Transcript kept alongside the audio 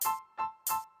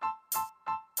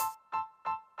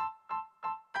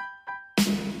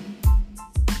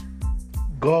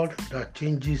God that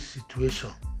changes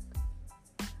situation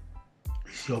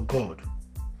is your God.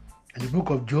 In the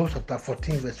book of Job, chapter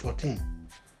 14, verse 14,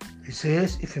 it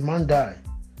says, if a man die,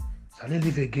 shall he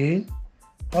live again?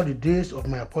 All the days of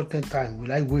my appointed time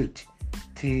will I wait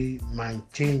till my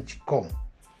change come.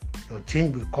 Your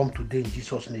change will come today in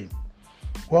Jesus' name.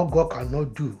 What God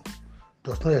cannot do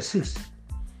does not exist.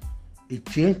 It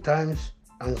changes times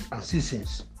and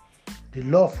seasons. The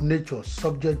law of nature is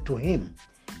subject to him.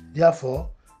 Therefore,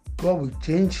 God will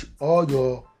change all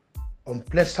your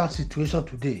unpleasant situation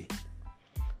today.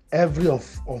 Every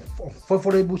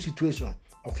unfavorable situation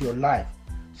of your life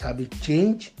shall be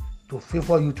changed to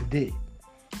favor you today.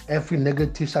 Every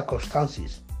negative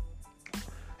circumstance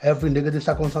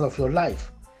of your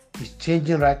life is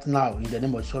changing right now in the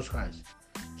name of Jesus Christ.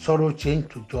 Sorrow change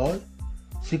to joy,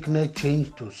 sickness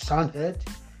change to sound health,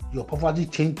 your poverty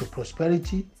change to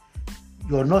prosperity,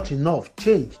 you're not enough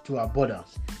change to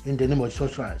abundance in the name of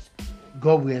Jesus Christ.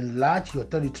 God will enlarge your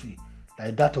territory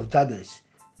like that of Jabez.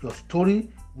 Your story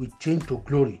will change to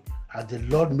glory as the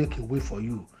Lord make a way for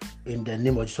you in the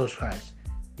name of Jesus Christ.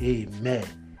 Amen.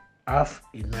 Have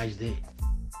a nice day.